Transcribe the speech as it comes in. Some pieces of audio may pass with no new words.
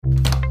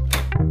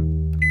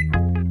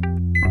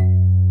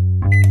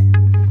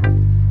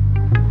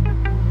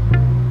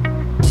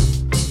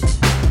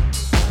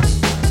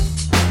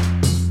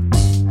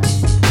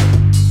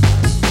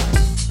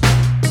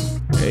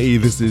Hey,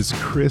 this is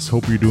Chris.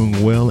 Hope you're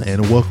doing well,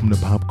 and welcome to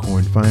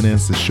Popcorn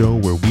Finance, the show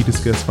where we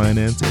discuss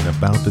finance and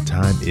about the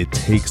time it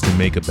takes to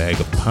make a bag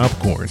of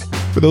popcorn.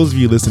 For those of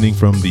you listening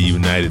from the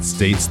United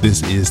States,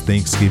 this is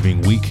Thanksgiving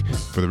week.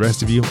 For the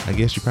rest of you, I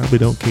guess you probably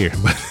don't care.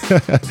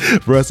 But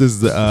for us, this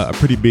is a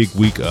pretty big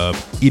week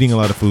of eating a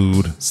lot of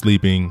food,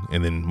 sleeping,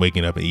 and then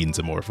waking up and eating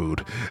some more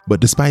food. But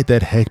despite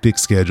that hectic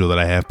schedule that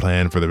I have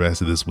planned for the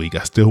rest of this week,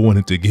 I still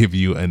wanted to give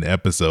you an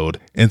episode.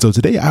 And so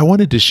today I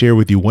wanted to share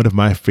with you one of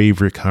my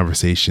favorite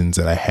conversations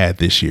that I had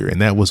this year,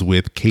 and that was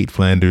with Cait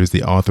Flanders,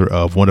 the author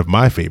of one of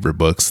my favorite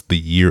books, The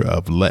Year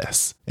of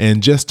Less.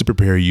 And just to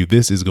prepare you,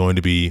 this is going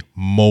to be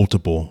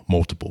multiple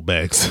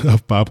bags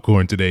of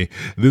popcorn today.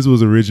 This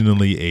was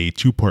originally a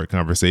two-part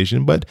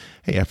conversation, but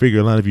hey, I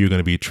figure a lot of you are going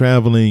to be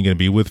traveling, you're going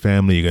to be with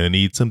family, you're going to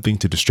need something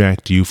to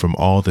distract you from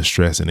all the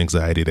stress and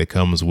anxiety that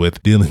comes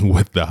with dealing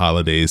with the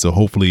holidays. So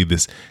hopefully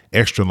this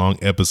extra long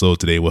episode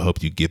today will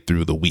help you get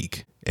through the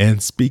week.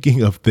 And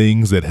speaking of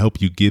things that help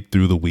you get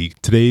through the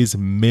week, today's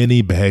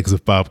many bags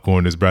of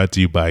popcorn is brought to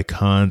you by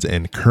Cons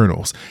and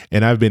Kernels.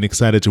 And I've been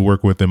excited to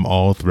work with them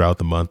all throughout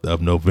the month of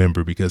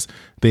November because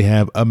they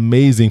have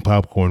amazing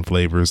popcorn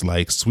flavors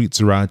like sweet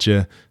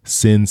sriracha,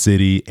 Sin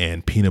City,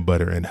 and peanut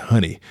butter and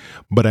honey.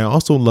 But I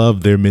also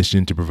love their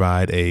mission to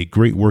provide a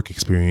great work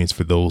experience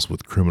for those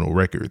with criminal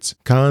records.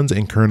 Cons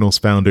and Kernels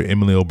founder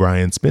Emily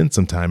O'Brien spent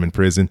some time in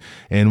prison,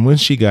 and when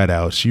she got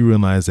out, she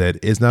realized that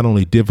it's not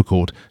only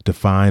difficult to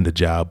find a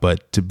job,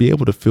 but to be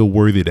able to feel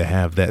worthy to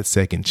have that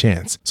second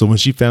chance. So when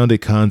she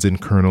founded Cons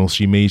and Kernels,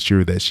 she made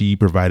sure that she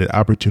provided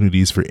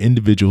opportunities for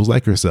individuals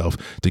like herself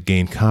to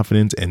gain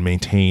confidence and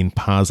maintain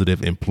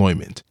positive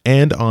employment.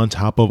 And on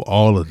top of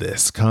all of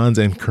this, Cons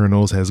and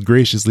Kernels has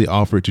graciously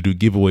offered to do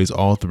giveaways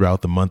all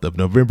throughout the month of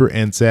November,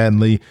 and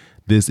sadly,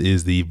 this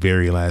is the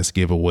very last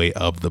giveaway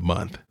of the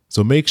month.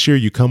 So make sure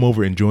you come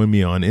over and join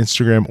me on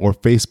Instagram or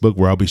Facebook,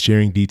 where I'll be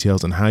sharing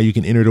details on how you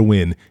can enter to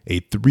win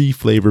a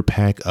 3-flavor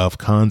pack of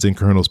Cons and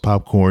Kernels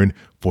popcorn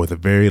for the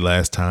very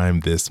last time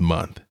this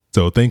month.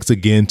 So thanks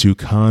again to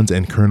Cons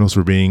and Kernels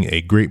for being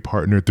a great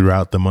partner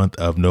throughout the month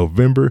of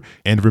November.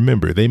 And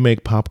remember, they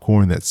make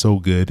popcorn that's so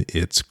good,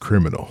 it's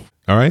criminal.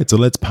 All right, so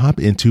let's pop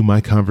into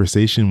my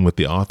conversation with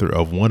the author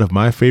of one of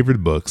my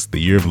favorite books, The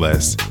Year of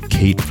Less,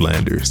 Cait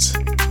Flanders.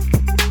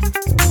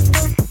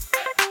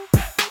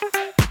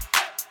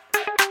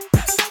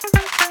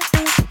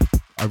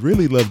 I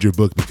really loved your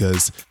book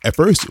because at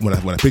first when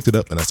I picked it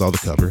up and I saw the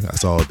cover, I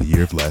saw The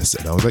Year of Less,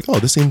 and I was like, oh,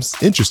 this seems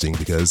interesting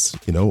because,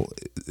 you know,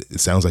 it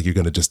sounds like you're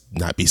going to just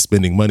not be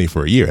spending money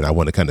for a year. And I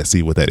want to kind of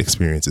see what that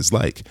experience is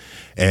like.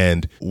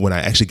 And when I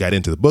actually got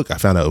into the book, I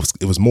found out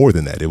it was more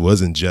than that. It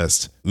wasn't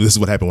just, this is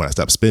what happened when I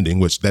stopped spending,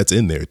 which that's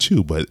in there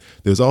too. But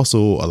there's also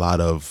a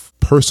lot of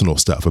personal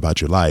stuff about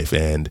your life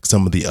and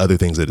some of the other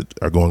things that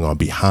are going on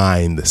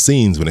behind the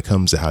scenes when it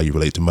comes to how you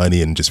relate to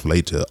money and just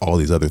relate to all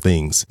these other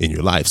things in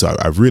your life. So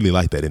I really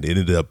liked that. And it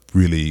ended up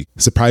really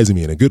surprising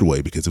me in a good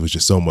way because it was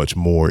just so much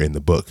more in the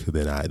book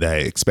than I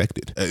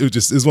expected.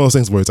 It's one of those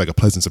things where it's like a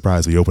pleasant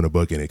surprise when you open a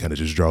book and it kind of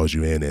just draws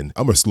you in. And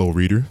I'm a slow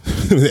reader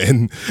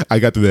and I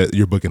got through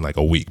your book in like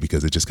a week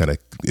because it just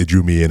it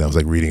drew me in. I was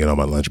like reading it on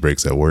my lunch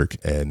breaks at work.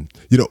 And,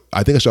 you know,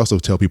 I think I should also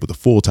tell people the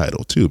full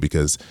title too,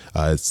 because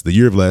it's The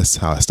Year of Less,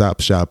 How I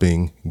Stopped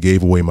Shopping,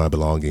 Gave Away My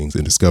Belongings,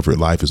 and Discovered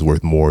Life is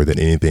Worth More Than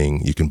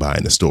Anything You Can Buy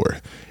in the Store.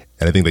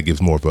 And I think that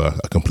gives more of a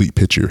complete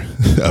picture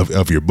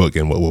of your book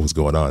and what was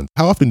going on.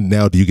 How often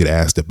now do you get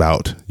asked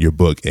about your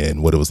book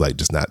and what it was like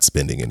just not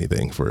spending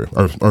anything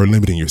or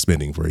limiting your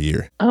spending for a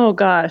year? Oh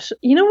gosh.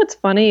 You know what's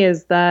funny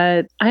is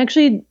that I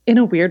actually, in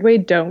a weird way,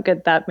 don't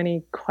get that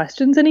many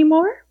questions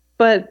anymore.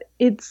 But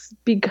it's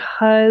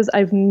because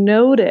I've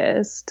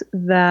noticed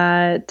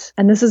that,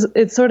 and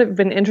it's sort of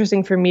been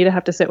interesting for me to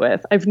have to sit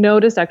with. I've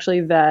noticed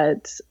actually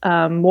that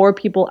more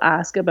people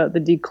ask about the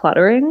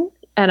decluttering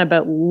and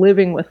about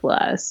living with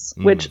less,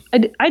 which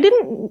I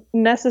didn't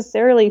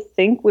necessarily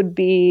think would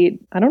be,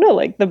 I don't know,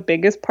 like the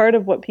biggest part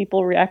of what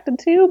people reacted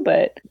to,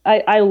 but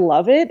I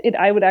love it.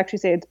 I would actually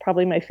say it's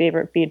probably my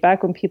favorite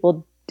feedback when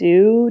people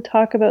do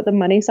talk about the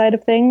money side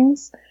of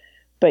things.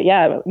 But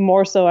yeah,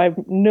 more so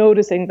I'm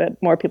noticing that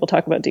more people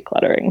talk about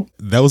decluttering.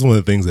 That was one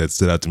of the things that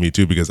stood out to me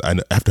too, because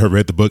after I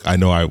read the book, I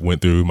know I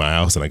went through my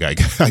house and I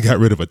got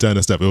rid of a ton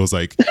of stuff. It was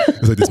like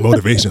this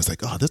motivation. It's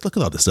like, oh, look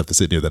at all this stuff that's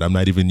sitting here that I'm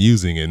not even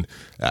using and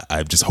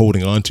I'm just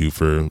holding on to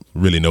for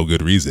really no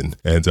good reason.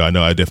 And so I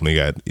know I definitely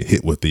got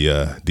hit with the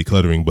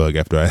decluttering bug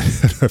after I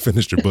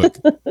finished your book.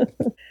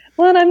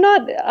 Well, and I'm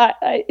not,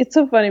 it's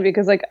so funny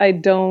because like I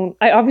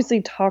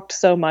obviously talked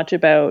so much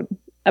about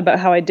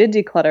how I did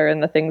declutter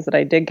and the things that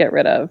I did get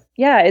rid of.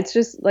 Yeah, it's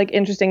just like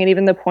interesting. And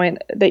even the point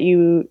that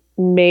you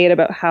made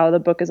about how the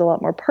book is a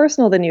lot more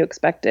personal than you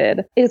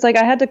expected. It's like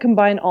I had to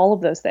combine all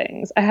of those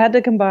things. I had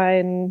to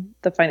combine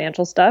the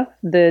financial stuff,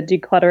 the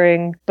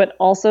decluttering, but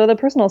also the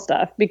personal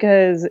stuff,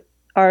 because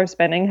our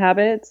spending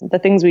habits, the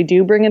things we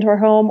do bring into our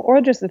home,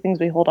 or just the things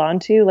we hold on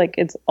to, like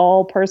it's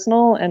all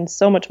personal and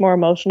so much more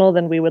emotional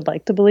than we would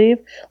like to believe.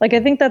 Like I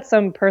think that's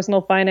some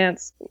personal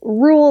finance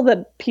rule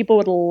that people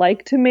would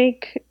like to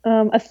make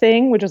a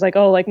thing, which is like,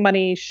 oh, like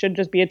money should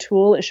just be a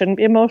tool. It shouldn't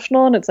be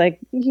emotional. And it's like,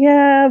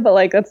 yeah, but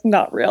like that's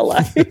not real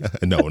life.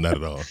 No, not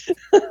at all.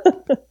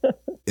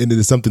 And it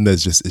is something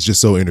that's it's just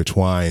so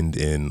intertwined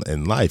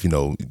in life. You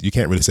know, you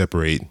can't really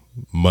separate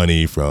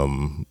money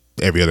from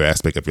every other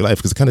aspect of your life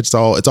because it's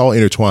all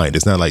intertwined.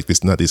 It's not like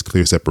there's not these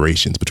clear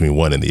separations between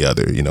one and the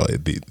other. You know,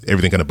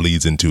 everything kind of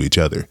bleeds into each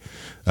other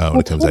when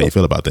it comes to how you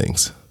feel about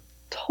things.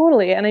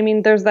 Totally. And I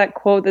mean, there's that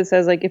quote that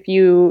says, like, if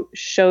you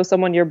show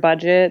someone your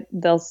budget,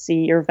 they'll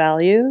see your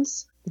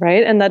values.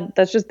 Right. And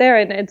that's just there.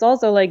 And it's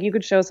also like you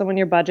could show someone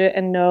your budget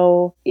and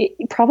know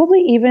probably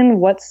even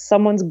what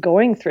someone's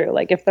going through,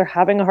 like if they're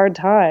having a hard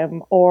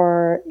time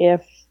or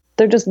if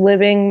they're just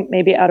living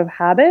maybe out of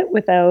habit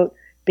without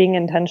being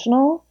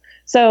intentional.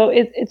 So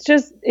it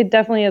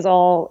definitely is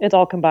it's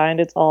all combined.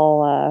 It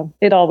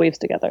all weaves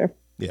together.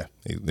 Yeah,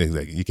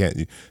 exactly.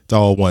 It's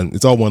all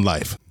one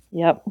life.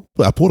 Yep.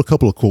 I pulled a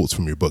couple of quotes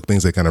from your book,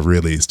 things that kind of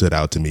really stood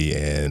out to me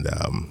and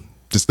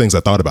just things I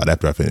thought about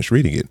after I finished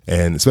reading it.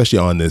 And especially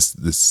on this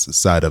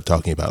side of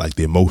talking about like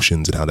the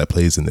emotions and how that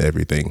plays into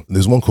everything.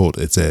 There's one quote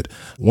that said,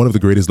 "One of the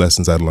greatest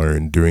lessons I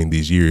learned during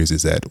these years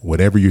is that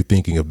whenever you're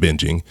thinking of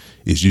binging,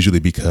 it's usually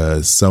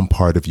because some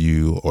part of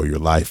you or your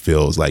life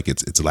feels like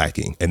it's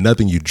lacking and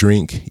nothing you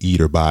drink, eat,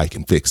 or buy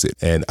can fix it."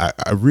 And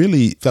I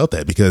really felt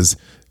that because,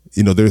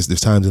 you know, there's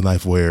times in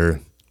life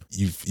where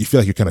you feel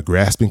like you're kind of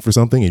grasping for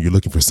something and you're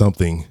looking for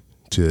something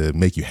to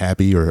make you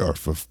happy or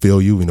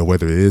fulfill you, you know,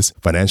 whether it is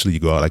financially, you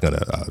go out like on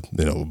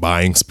a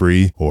buying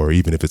spree, or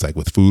even if it's like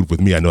with food. With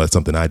me, I know that's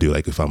something I do.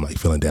 Like if I'm like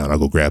feeling down, I'll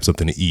go grab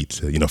something to eat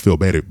to, you know, feel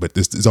better. But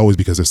this is always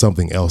because there's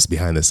something else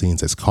behind the scenes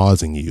that's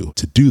causing you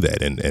to do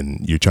that. And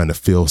you're trying to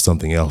fill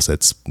something else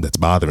that's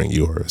bothering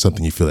you or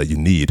something you feel that you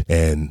need.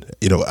 And,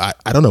 you know,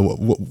 I don't know,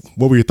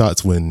 what were your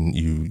thoughts when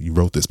you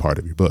wrote this part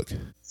of your book?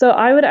 So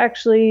I would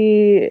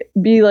actually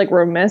be like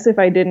remiss if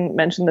I didn't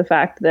mention the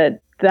fact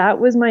that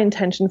was my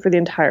intention for the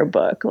entire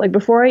book. Like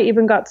before I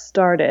even got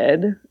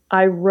started,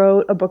 I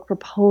wrote a book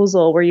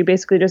proposal where you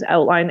basically just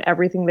outline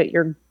everything that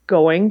you're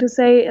going to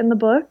say in the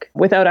book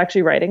without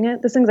actually writing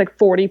it. This thing's like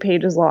 40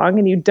 pages long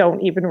and you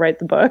don't even write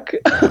the book.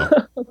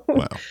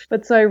 Wow.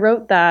 But so I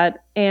wrote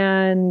that,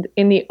 and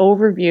in the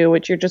overview,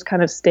 which you're just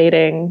kind of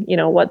stating, you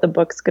know, what the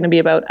book's going to be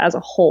about as a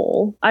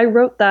whole, I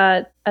wrote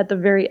that at the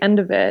very end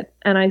of it.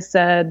 And I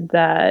said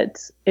that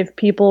if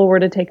people were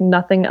to take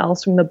nothing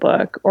else from the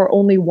book or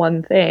only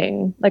one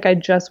thing, like I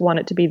just want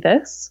it to be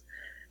this.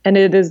 And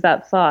it is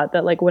that thought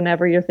that like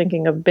whenever you're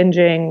thinking of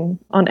binging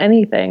on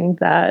anything,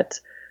 that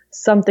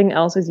something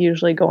else is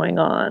usually going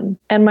on.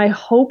 And my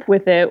hope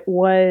with it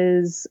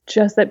was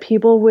just that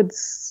people would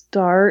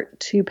start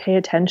to pay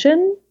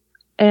attention.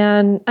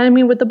 And I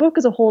mean, with the book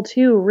as a whole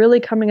too, really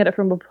coming at it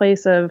from a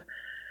place of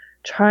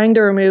trying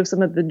to remove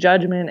some of the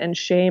judgment and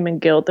shame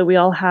and guilt that we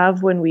all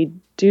have when we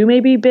do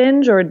maybe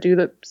binge or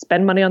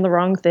spend money on the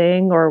wrong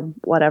thing or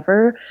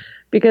whatever.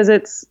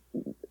 Because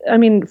I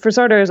mean, for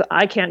starters,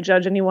 I can't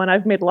judge anyone.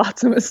 I've made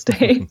lots of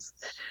mistakes.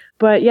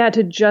 But yeah,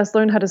 to just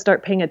learn how to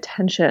start paying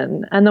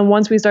attention. And then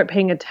once we start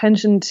paying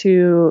attention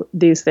to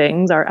these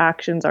things, our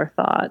actions, our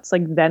thoughts,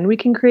 like then we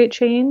can create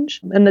change.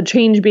 And the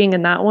change being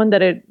in that one,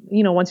 that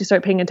once you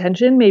start paying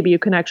attention, maybe you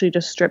can actually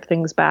just strip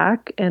things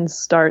back and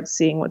start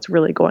seeing what's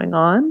really going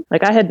on.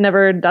 Like I had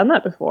never done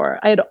that before.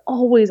 I had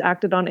always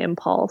acted on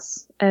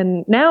impulse.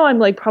 And now I'm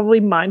like probably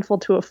mindful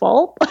to a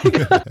fault.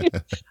 Like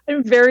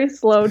I'm very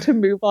slow to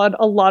move on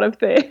a lot of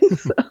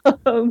things.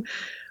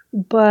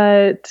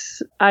 But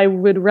I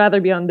would rather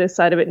be on this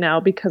side of it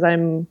now because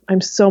I'm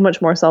so much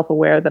more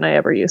self-aware than I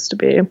ever used to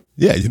be.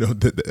 Yeah, you know,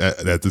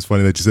 that's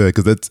funny that you said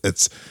that,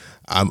 because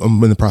I'm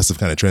in the process of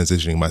kind of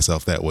transitioning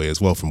myself that way as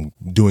well, from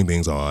doing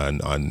things on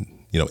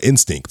you know,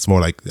 instinct. It's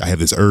more like I have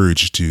this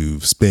urge to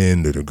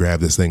spend or to grab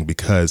this thing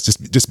because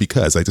just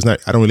because like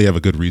I don't really have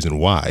a good reason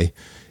why.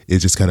 It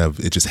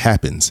just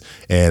happens,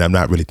 and I'm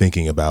not really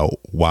thinking about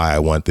why I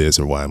want this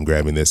or why I'm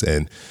grabbing this,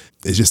 and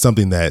it's just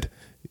something that.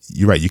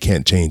 You're right. You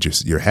can't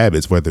change your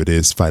habits, whether it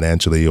is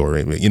financially or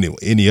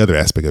any other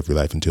aspect of your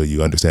life, until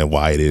you understand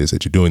why it is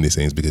that you're doing these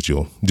things, because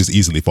you'll just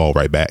easily fall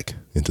right back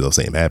into those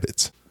same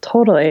habits.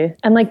 Totally.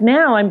 And like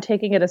now I'm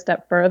taking it a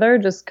step further,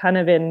 just kind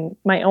of in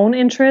my own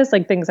interest,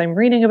 like things I'm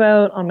reading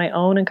about on my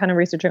own and kind of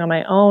researching on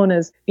my own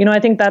is, you know, I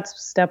think that's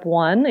step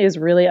one, is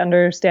really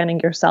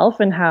understanding yourself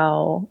and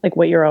how, like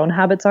what your own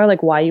habits are,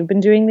 like why you've been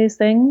doing these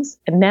things.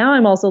 And now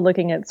I'm also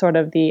looking at sort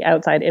of the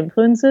outside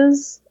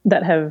influences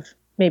that have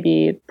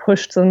maybe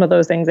pushed some of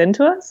those things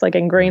into us, like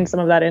ingrained some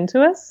of that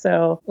into us.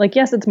 So like,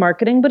 yes, it's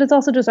marketing, but it's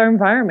also just our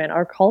environment,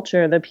 our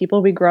culture, the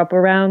people we grew up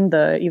around,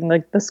 even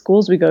like the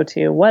schools we go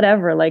to,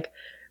 whatever, like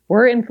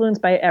we're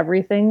influenced by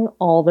everything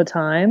all the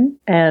time.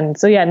 And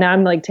so, yeah, now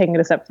I'm like taking it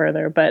a step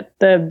further, but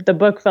the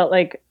book felt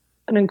like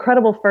an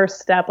incredible first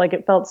step. Like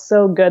it felt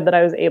so good that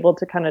I was able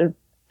to kind of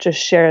just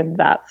share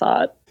that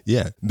thought.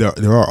 Yeah,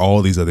 there are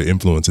all these other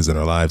influences in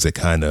our lives that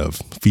kind of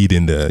feed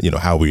into,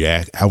 how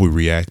we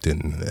react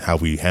and how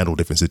we handle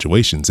different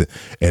situations.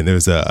 And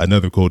there's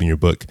another quote in your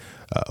book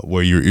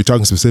where you're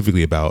talking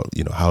specifically about,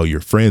 how your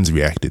friends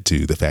reacted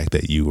to the fact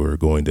that you were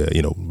going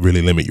to,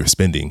 really limit your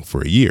spending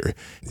for a year.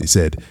 You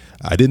said,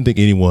 "I didn't think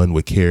anyone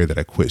would care that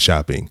I quit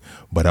shopping,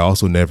 but I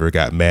also never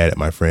got mad at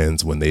my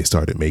friends when they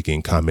started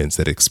making comments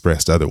that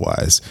expressed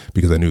otherwise,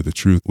 because I knew the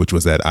truth, which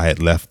was that I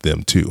had left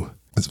them too."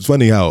 It's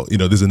funny how,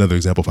 this is another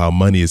example of how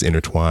money is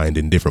intertwined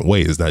in different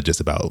ways. It's not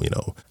just about,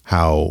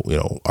 how,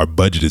 our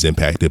budget is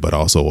impacted, but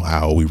also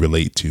how we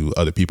relate to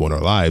other people in our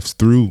lives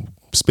through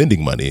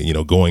spending money,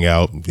 going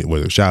out,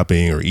 whether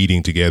shopping or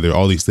eating together,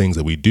 all these things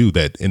that we do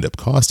that end up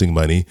costing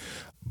money.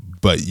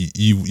 But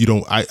you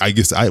don't, I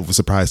guess I was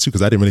surprised too,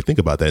 because I didn't really think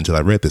about that until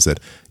I read this, that,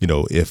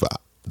 if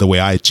the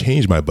way I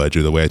change my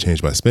budget, the way I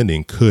change my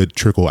spending could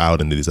trickle out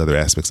into these other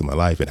aspects of my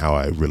life and how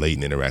I relate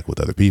and interact with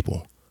other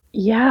people.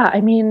 Yeah,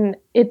 I mean,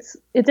 it's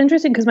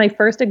interesting because my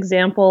first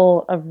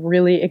example of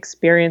really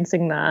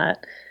experiencing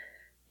that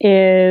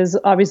is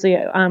obviously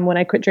when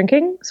I quit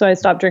drinking. So I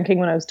stopped drinking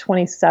when I was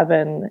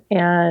 27,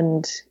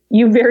 and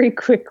you very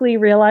quickly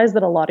realize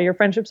that a lot of your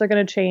friendships are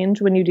going to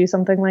change when you do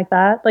something like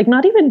that. Like,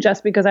 not even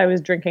just because I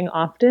was drinking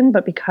often,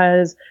 but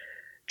because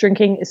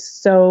drinking is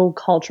so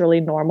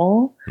culturally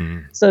normal.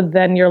 So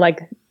then you're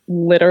like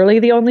literally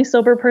the only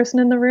sober person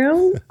in the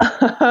room.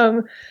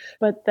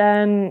 But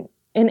then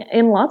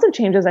in lots of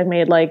changes I've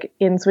made, like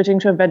in switching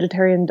to a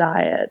vegetarian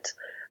diet,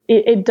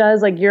 it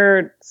does, like,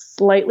 you're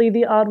slightly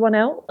the odd one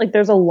out. Like,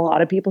 there's a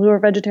lot of people who are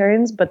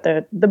vegetarians, but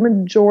the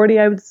majority,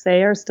 I would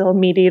say, are still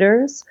meat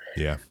eaters.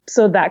 Yeah.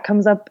 So that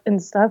comes up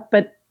and stuff.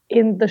 But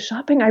in the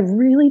shopping, I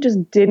really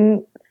just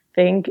didn't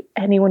think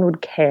anyone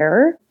would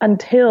care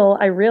until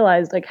I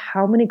realized, like,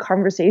 how many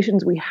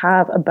conversations we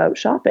have about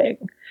shopping.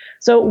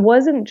 So it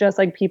wasn't just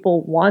like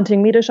people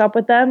wanting me to shop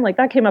with them. Like,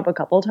 that came up a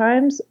couple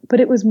times, but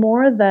it was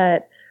more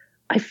that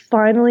I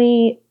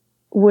finally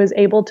was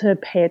able to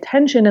pay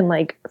attention and,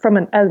 like, from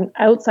an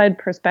outside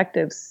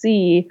perspective,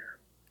 see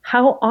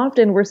how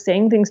often we're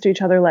saying things to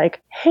each other like,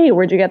 "Hey,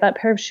 where'd you get that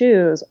pair of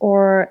shoes?"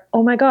 Or,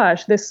 "Oh my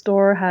gosh, this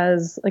store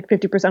has like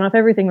 50% off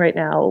everything right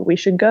now. We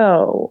should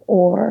go."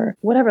 Or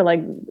whatever.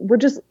 Like, we're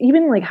just,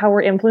 even like how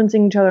we're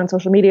influencing each other on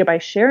social media by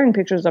sharing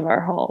pictures of our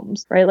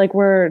homes, right? Like,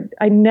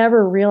 I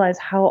never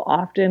realized how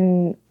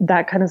often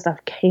that kind of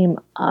stuff came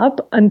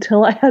up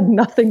until I had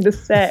nothing to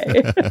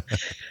say.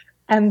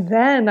 And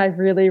then I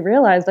really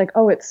realized, like,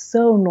 oh, it's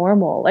so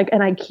normal. Like,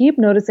 and I keep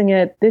noticing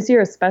it this year,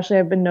 especially.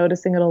 I've been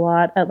noticing it a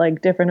lot at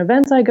like different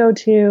events I go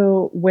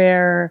to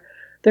where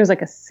there's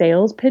like a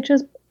sales pitch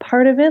as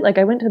part of it. Like,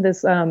 I went to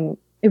this,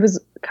 it was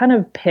kind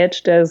of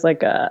pitched as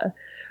like a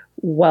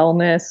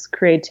wellness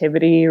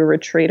creativity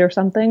retreat or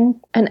something.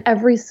 And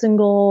every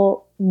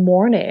single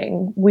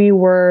morning we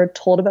were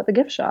told about the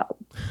gift shop.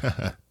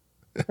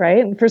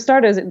 Right. And for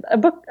starters,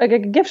 a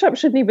gift shop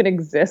shouldn't even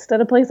exist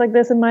at a place like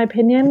this, in my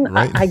opinion.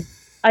 Right.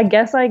 I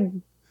guess I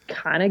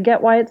kind of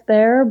get why it's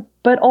there,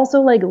 but also,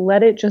 like,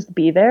 let it just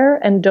be there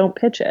and don't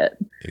pitch it.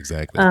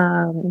 Exactly.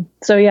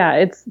 So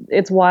yeah,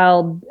 it's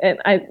wild. And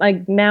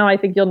now I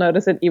think you'll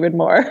notice it even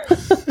more.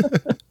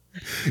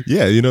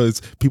 Yeah,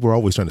 it's people are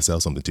always trying to sell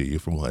something to you,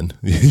 for one.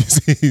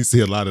 You see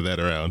a lot of that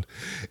around.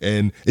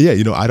 And yeah,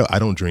 I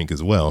don't drink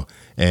as well.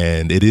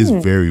 And it is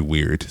very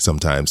weird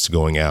sometimes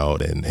going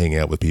out and hanging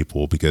out with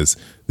people, because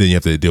then you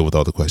have to deal with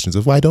all the questions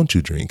of, why don't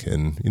you drink?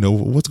 And,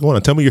 what's going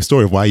on? Tell me your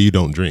story of why you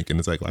don't drink. And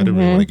it's like, well, I didn't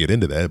really want to get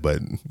into that, but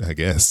I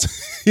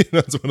guess, it's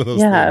one of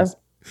those things.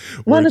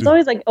 Well, it's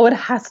always like, oh, it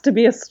has to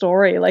be a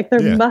story. Like,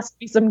 there must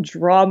be some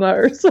drama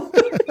or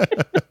something.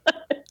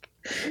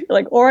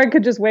 Like, or I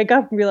could just wake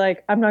up and be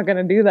like, I'm not going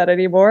to do that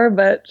anymore,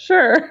 but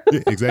sure. Yeah,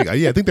 exactly.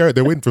 Yeah, I think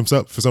they're waiting for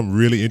some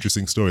really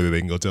interesting story that they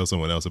can go tell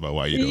someone else about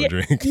why you don't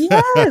drink.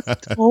 Yes,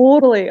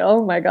 totally.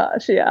 Oh my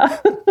gosh, yeah.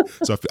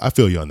 So I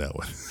feel you on that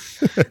one.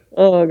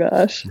 Oh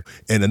gosh.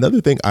 And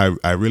another thing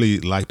I really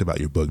liked about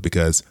your book,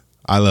 because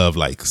I love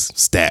like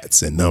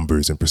stats and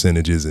numbers and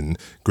percentages and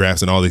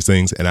graphs and all these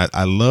things. And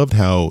I loved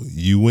how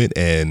you went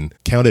and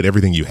counted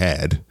everything you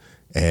had.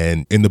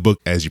 And in the book,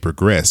 as you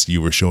progressed,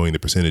 you were showing the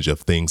percentage of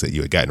things that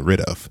you had gotten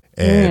rid of.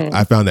 And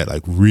I found that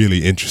like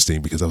really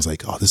interesting, because I was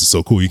like, oh, this is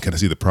so cool. You can kind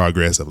of see the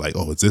progress of like,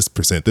 oh, it's this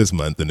percent this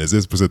month and is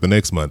this percent the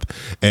next month.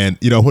 And,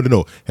 I want to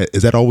know,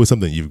 is that always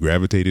something you've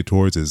gravitated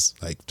towards, is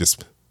like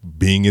just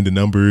being into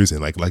numbers and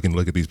like liking to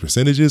look at these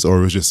percentages, or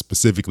was it just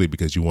specifically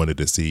because you wanted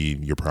to see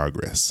your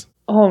progress?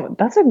 Oh,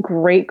 that's a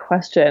great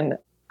question.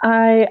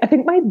 I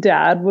think my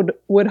dad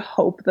would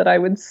hope that I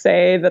would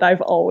say that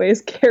I've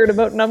always cared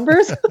about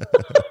numbers.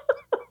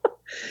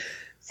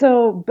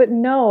 So, but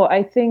no,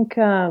 I think,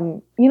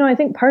 I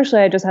think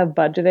partially I just have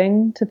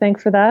budgeting to thank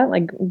for that.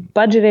 Like,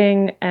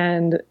 budgeting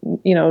and,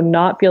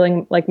 not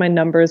feeling like my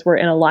numbers were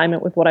in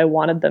alignment with what I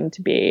wanted them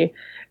to be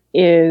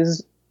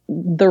is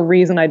the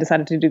reason I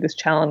decided to do this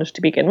challenge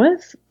to begin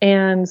with.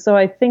 And so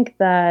I think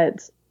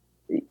that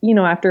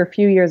after a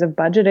few years of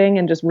budgeting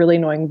and just really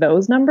knowing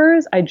those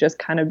numbers, I just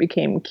kind of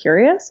became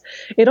curious.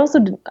 It also,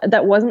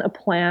 that wasn't a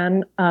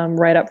plan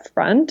right up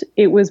front.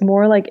 It was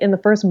more like in the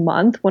first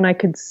month when I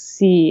could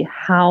see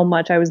how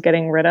much I was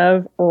getting rid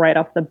of right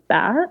off the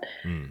bat.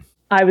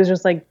 I was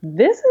just like,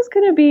 this is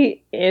going to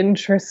be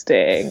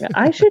interesting.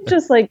 I should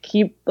just like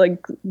keep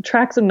like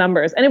track some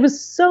numbers. And it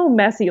was so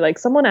messy. Like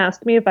someone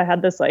asked me if I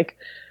had this like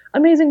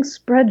amazing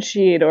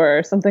spreadsheet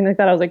or something like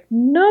that. I was like,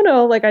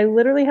 no. Like I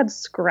literally had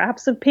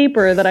scraps of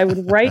paper that I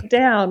would write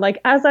down like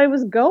as I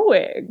was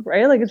going,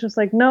 right? Like, it's just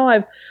like, no,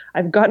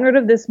 I've gotten rid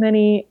of this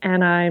many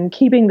and I'm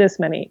keeping this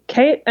many.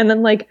 Okay. And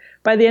then like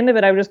by the end of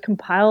it, I would just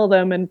compile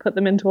them and put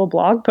them into a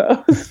blog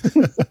post.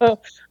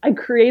 So I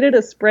created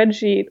a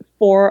spreadsheet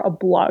for a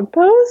blog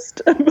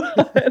post,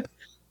 but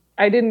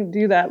I didn't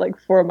do that like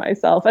for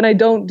myself, and I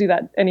don't do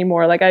that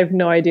anymore. Like I have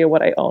no idea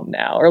what I own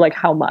now or like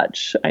how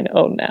much I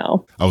own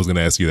now. I was going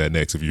to ask you that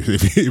next, if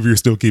you're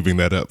still keeping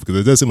that up, because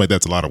it does seem like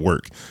that's a lot of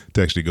work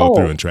to actually go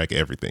through and track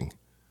everything.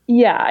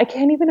 Yeah, I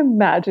can't even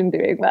imagine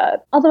doing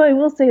that. Although I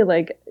will say,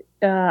 like,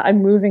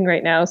 I'm moving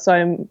right now, so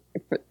I'm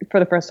for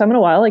the first time in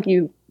a while, like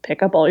you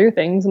pick up all your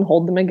things and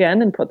hold them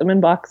again and put them in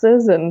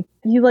boxes, and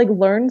you like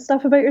learn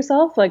stuff about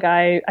yourself. Like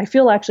I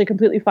feel actually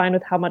completely fine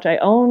with how much I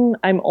own.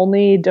 I'm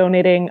only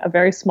donating a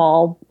very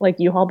small like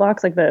U-Haul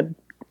box, like the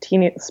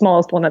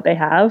smallest one that they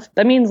have.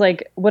 That means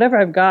like whatever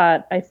I've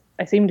got,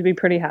 I seem to be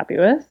pretty happy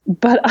with.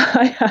 But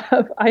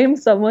I am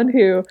someone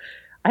who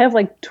I have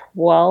like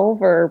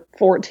 12 or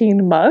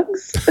 14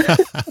 mugs.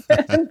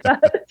 And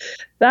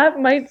that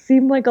might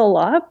seem like a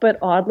lot, but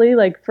oddly,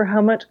 like for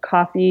how much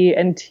coffee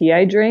and tea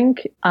I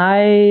drink,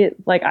 I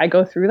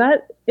go through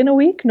that in a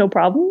week, no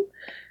problem.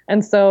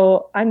 And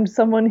so I'm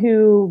someone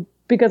who,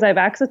 because I have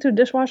access to a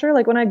dishwasher,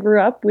 like when I grew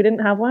up, we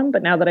didn't have one,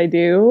 but now that I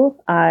do,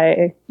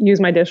 I use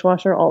my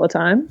dishwasher all the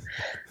time.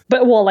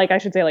 But well, like I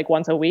should say like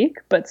once a week.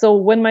 But so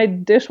when my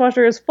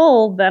dishwasher is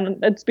full, then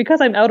it's because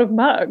I'm out of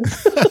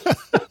mugs.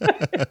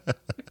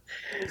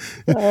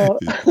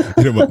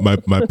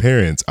 My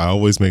parents, I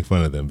always make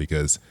fun of them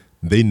because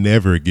they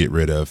never get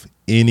rid of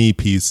any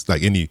piece,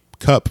 like any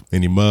cup,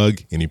 any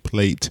mug, any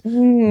plate.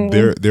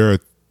 There are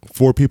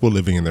 4 people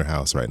living in their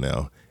house right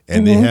now,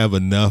 and they have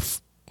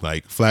enough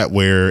like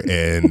flatware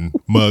and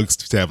mugs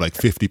to have like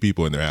 50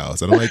 people in their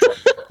house. And I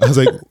was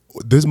like,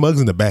 there's mugs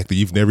in the back that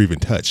you've never even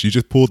touched. You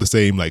just pull the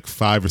same like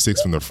 5 or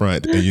 6 from the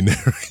front, and you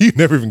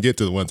never even get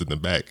to the ones in the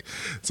back.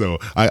 So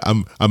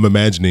I'm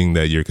imagining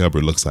that your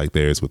cupboard looks like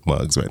theirs with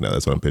mugs right now.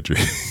 That's what I'm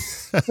picturing.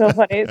 So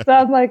funny. So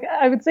I'm like,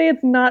 I would say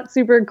it's not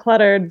super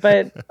cluttered,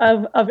 but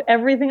of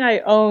everything I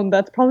own,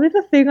 that's probably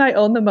the thing I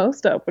own the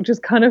most of, which is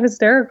kind of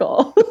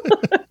hysterical.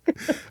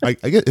 I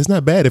guess it's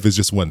not bad if it's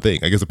just one thing.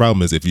 I guess the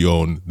problem is if you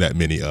own that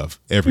many of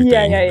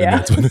everything.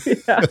 Yeah.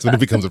 That's when it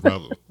becomes a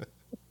problem.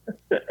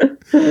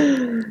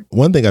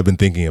 One thing I've been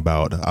thinking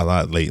about a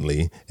lot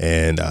lately,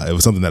 and it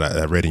was something that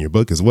I read in your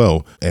book as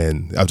well,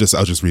 and I'll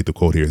just read the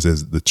quote here. It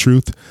says, "The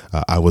truth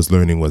I was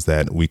learning was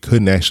that we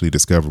couldn't actually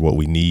discover what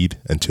we need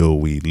until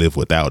we live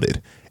without it."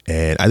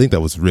 And I think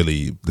that's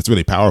really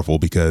powerful,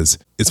 because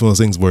it's one of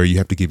those things where you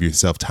have to give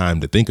yourself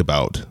time to think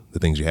about the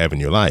things you have in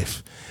your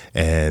life.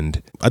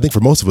 And I think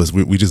for most of us,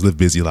 we just live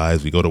busy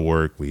lives. We go to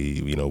work,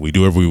 we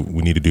do whatever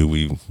we need to do.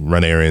 We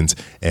run errands,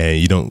 and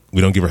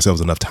we don't give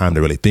ourselves enough time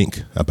to really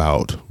think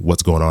about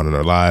what's going on in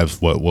our lives,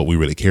 what we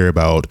really care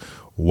about,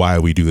 why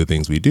we do the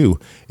things we do.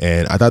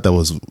 And I thought that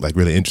was like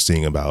really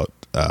interesting about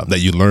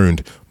that you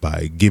learned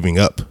by giving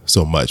up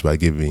so much, by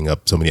giving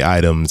up so many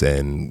items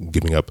and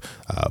giving up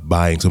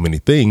buying so many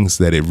things,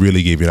 that it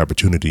really gave you an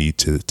opportunity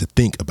to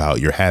think about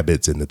your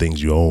habits and the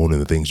things you own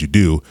and the things you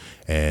do,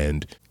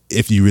 and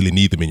if you really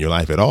need them in your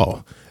life at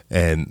all.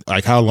 And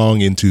like, how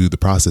long into the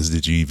process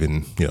did you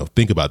even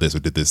think about this, or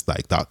did this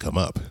like thought come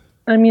up?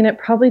 I mean, it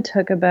probably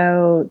took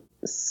about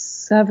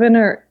 7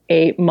 or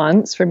 8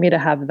 months for me to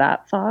have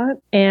that thought.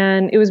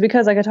 And it was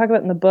because, like I talk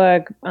about in the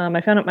book,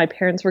 I found out my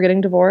parents were getting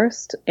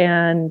divorced,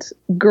 and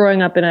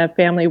growing up in a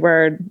family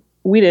where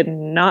we did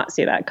not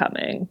see that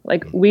coming.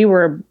 Like, we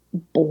were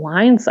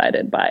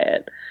blindsided by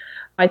it.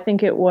 I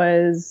think it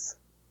was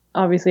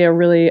obviously a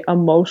really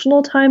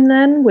emotional time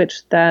then,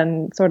 which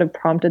then sort of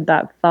prompted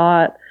that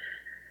thought.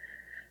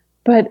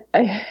 But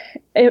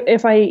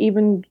if I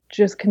even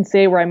just can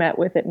say where I'm at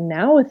with it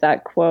now with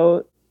that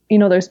quote,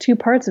 there's 2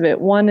 parts of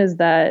it. One is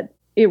that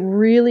it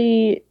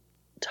really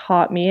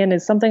taught me, and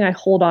is something I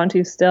hold on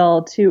to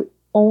still, to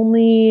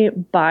only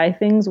buy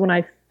things when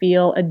I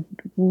feel a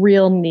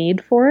real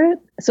need for it.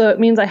 So it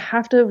means I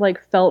have to have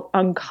like felt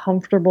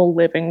uncomfortable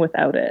living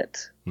without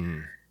it.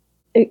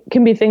 It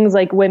can be things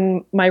like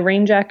when my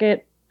rain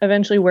jacket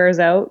eventually wears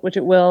out, which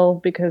it will,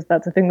 because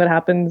that's a thing that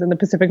happens in the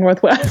Pacific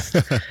Northwest.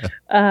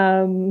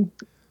 When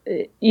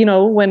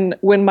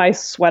my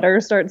sweater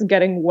starts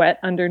getting wet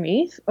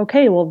underneath,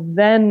 okay, well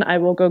then I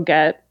will go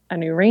get a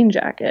new rain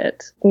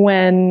jacket.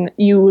 When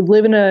you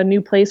live in a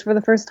new place for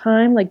the first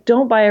time, like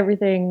don't buy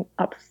everything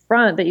up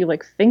front that you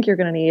like think you're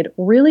going to need.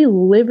 Really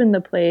live in the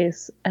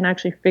place and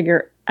actually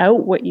figure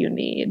out what you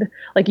need.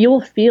 Like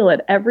you'll feel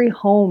it. Every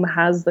home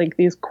has like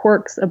these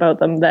quirks about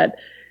them that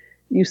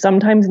you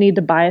sometimes need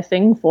to buy a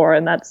thing for,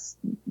 and that's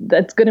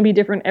going to be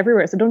different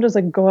everywhere. So don't just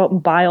like go out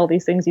and buy all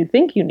these things you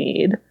think you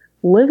need.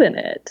 Live in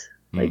it.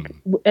 Like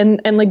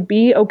and like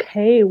be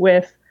okay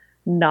with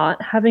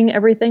not having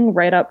everything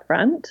right up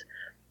front.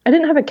 I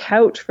didn't have a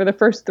couch for the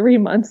first 3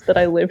 months that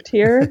I lived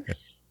here.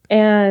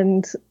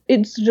 And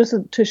it's just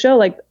to show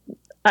like,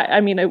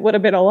 I mean, it would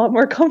have been a lot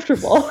more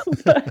comfortable,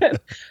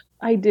 but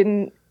I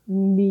didn't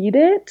need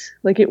it.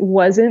 Like it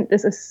wasn't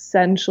this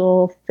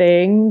essential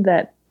thing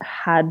that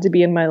had to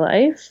be in my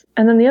life.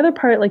 And then the other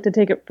part, like to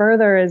take it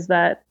further, is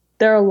that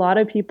there are a lot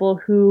of people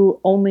who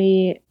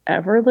only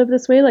ever live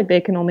this way. Like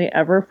they can only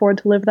ever afford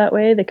to live that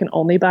way. They can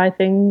only buy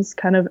things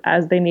kind of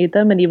as they need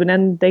them. And even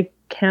then they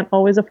can't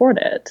always afford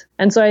it.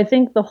 And so I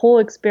think the whole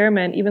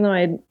experiment, even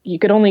though you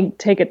could only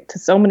take it to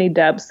so many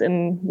depths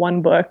in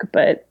one book,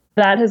 but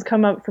that has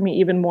come up for me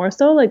even more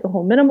so, like the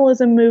whole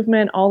minimalism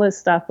movement, all this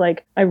stuff.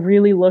 Like I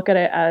really look at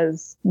it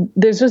as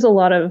there's just a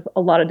lot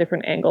of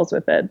different angles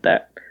with it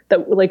that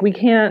like we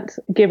can't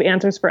give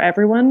answers for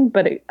everyone,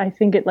 but I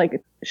think it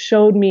like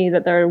showed me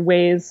that there are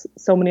ways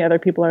so many other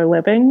people are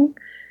living,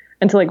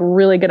 and to like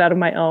really get out of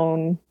my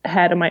own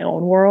head and my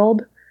own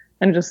world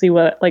and just see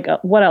what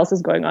else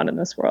is going on in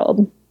this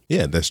world.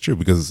 Yeah, that's true,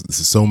 because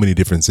there's so many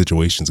different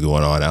situations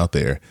going on out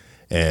there.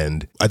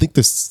 And I think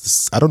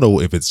this, I don't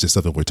know if it's just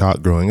something we're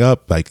taught growing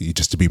up, like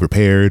just to be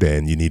prepared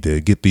and you need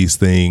to get these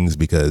things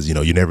because, you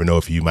know, you never know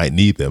if you might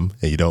need them.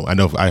 And you don't, I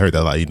know I heard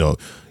that a lot, you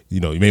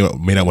may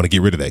not want to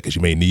get rid of that because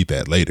you may need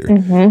that later.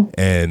 Mm-hmm.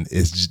 And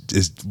it's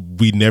just,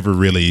 we never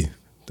really,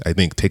 I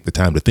think, take the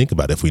time to think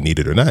about if we need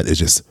it or not. It's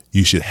just,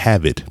 you should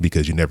have it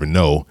because you never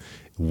know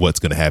what's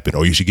going to happen,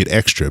 or you should get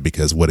extra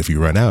because what if you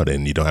run out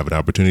and you don't have an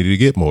opportunity to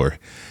get more?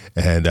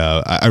 And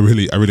I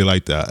really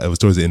liked it was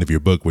towards the end of your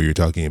book where you're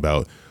talking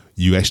about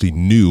you actually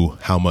knew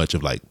how much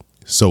of like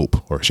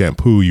soap or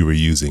shampoo you were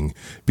using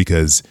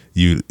because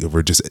you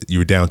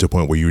were down to a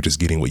point where you were just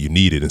getting what you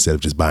needed instead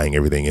of just buying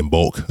everything in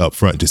bulk up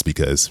front just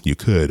because you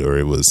could or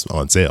it was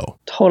on sale.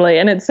 Totally.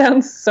 And it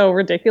sounds so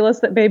ridiculous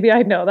that maybe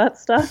I know that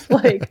stuff.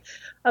 Like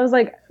I was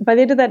like, by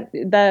the end of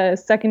the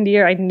second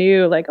year, I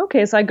knew like,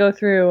 okay, so I go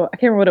through, I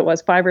can't remember what it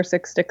was, 5 or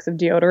 6 sticks of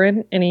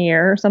deodorant in a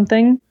year or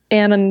something.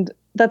 And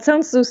that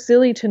sounds so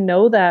silly to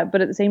know that,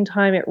 but at the same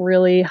time, it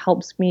really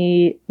helps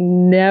me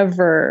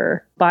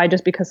never buy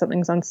just because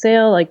something's on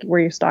sale, like where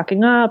you're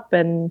stocking up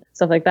and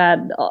stuff like that.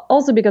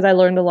 Also because I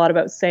learned a lot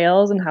about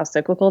sales and how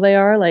cyclical they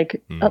are.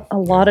 Like a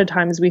lot of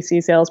times we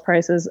see sales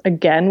prices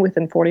again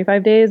within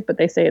 45 days, but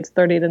they say it's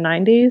 30 to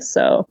 90.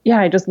 So yeah,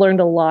 I just learned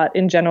a lot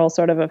in general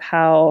sort of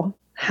how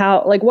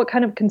like what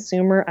kind of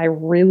consumer I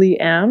really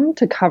am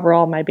to cover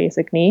all my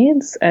basic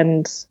needs.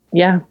 And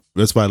yeah.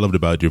 That's what I loved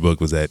about your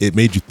book was that it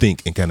made you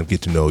think and kind of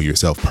get to know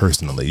yourself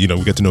personally. You know,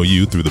 we get to know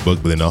you through the book,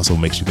 but then also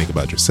makes you think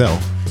about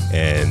yourself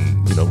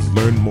and, you know,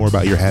 learn more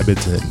about your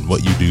habits and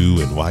what you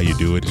do and why you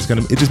do it.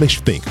 It just makes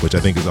you think, which I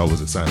think is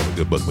always a sign of a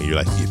good book when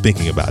you're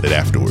thinking about it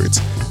afterwards.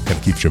 Kind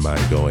of keeps your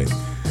mind going.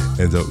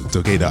 And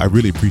so Kate, I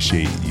really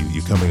appreciate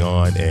you coming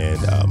on, and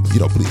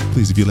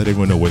please, if you let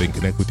everyone know where they can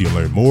connect with you and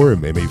learn more,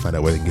 and maybe find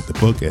out where they can get the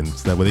book, and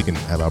so that way they can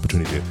have an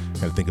opportunity to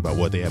kind of think about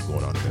what they have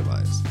going on in their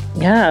lives.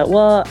 Yeah,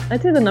 well,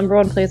 I'd say the number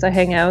one place I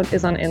hang out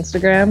is on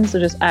Instagram, so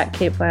just at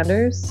Kate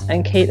Flanders,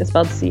 and Kate is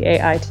spelled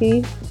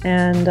C-A-I-T.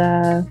 And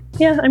I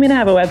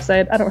have a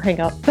website. I don't hang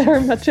out there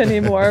much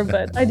anymore,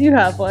 but I do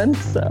have one,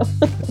 so.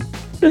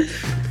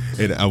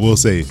 And I will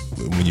say,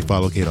 when you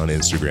follow Kate on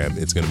Instagram,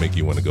 it's going to make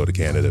you want to go to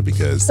Canada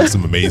because there's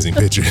some amazing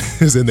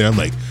pictures in there. I'm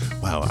like,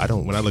 wow,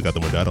 when I look out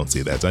the window, I don't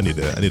see that. So I need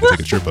to take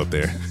a trip up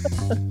there.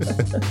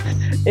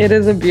 It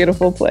is a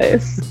beautiful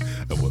place.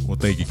 Well,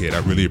 thank you, Kate. I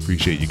really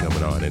appreciate you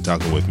coming on and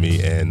talking with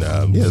me and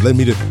letting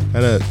me to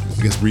kind of,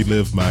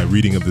 relive my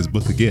reading of this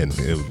book again.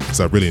 Because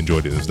I really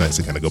enjoyed it. It was nice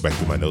to kind of go back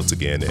through my notes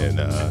again and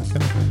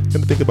kind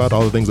of think about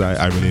all the things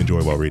I really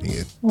enjoy while reading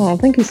it. Well,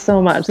 thank you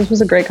so much. This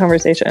was a great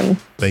conversation.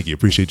 Thank you.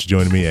 Appreciate you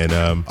joining me. And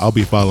I'll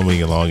be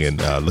following along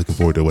and looking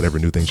forward to whatever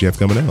new things you have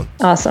coming out.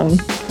 Awesome.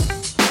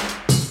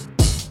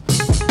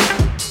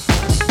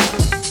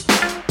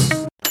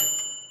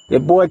 Your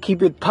boy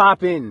keep it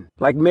poppin'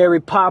 like Mary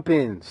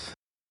Poppins.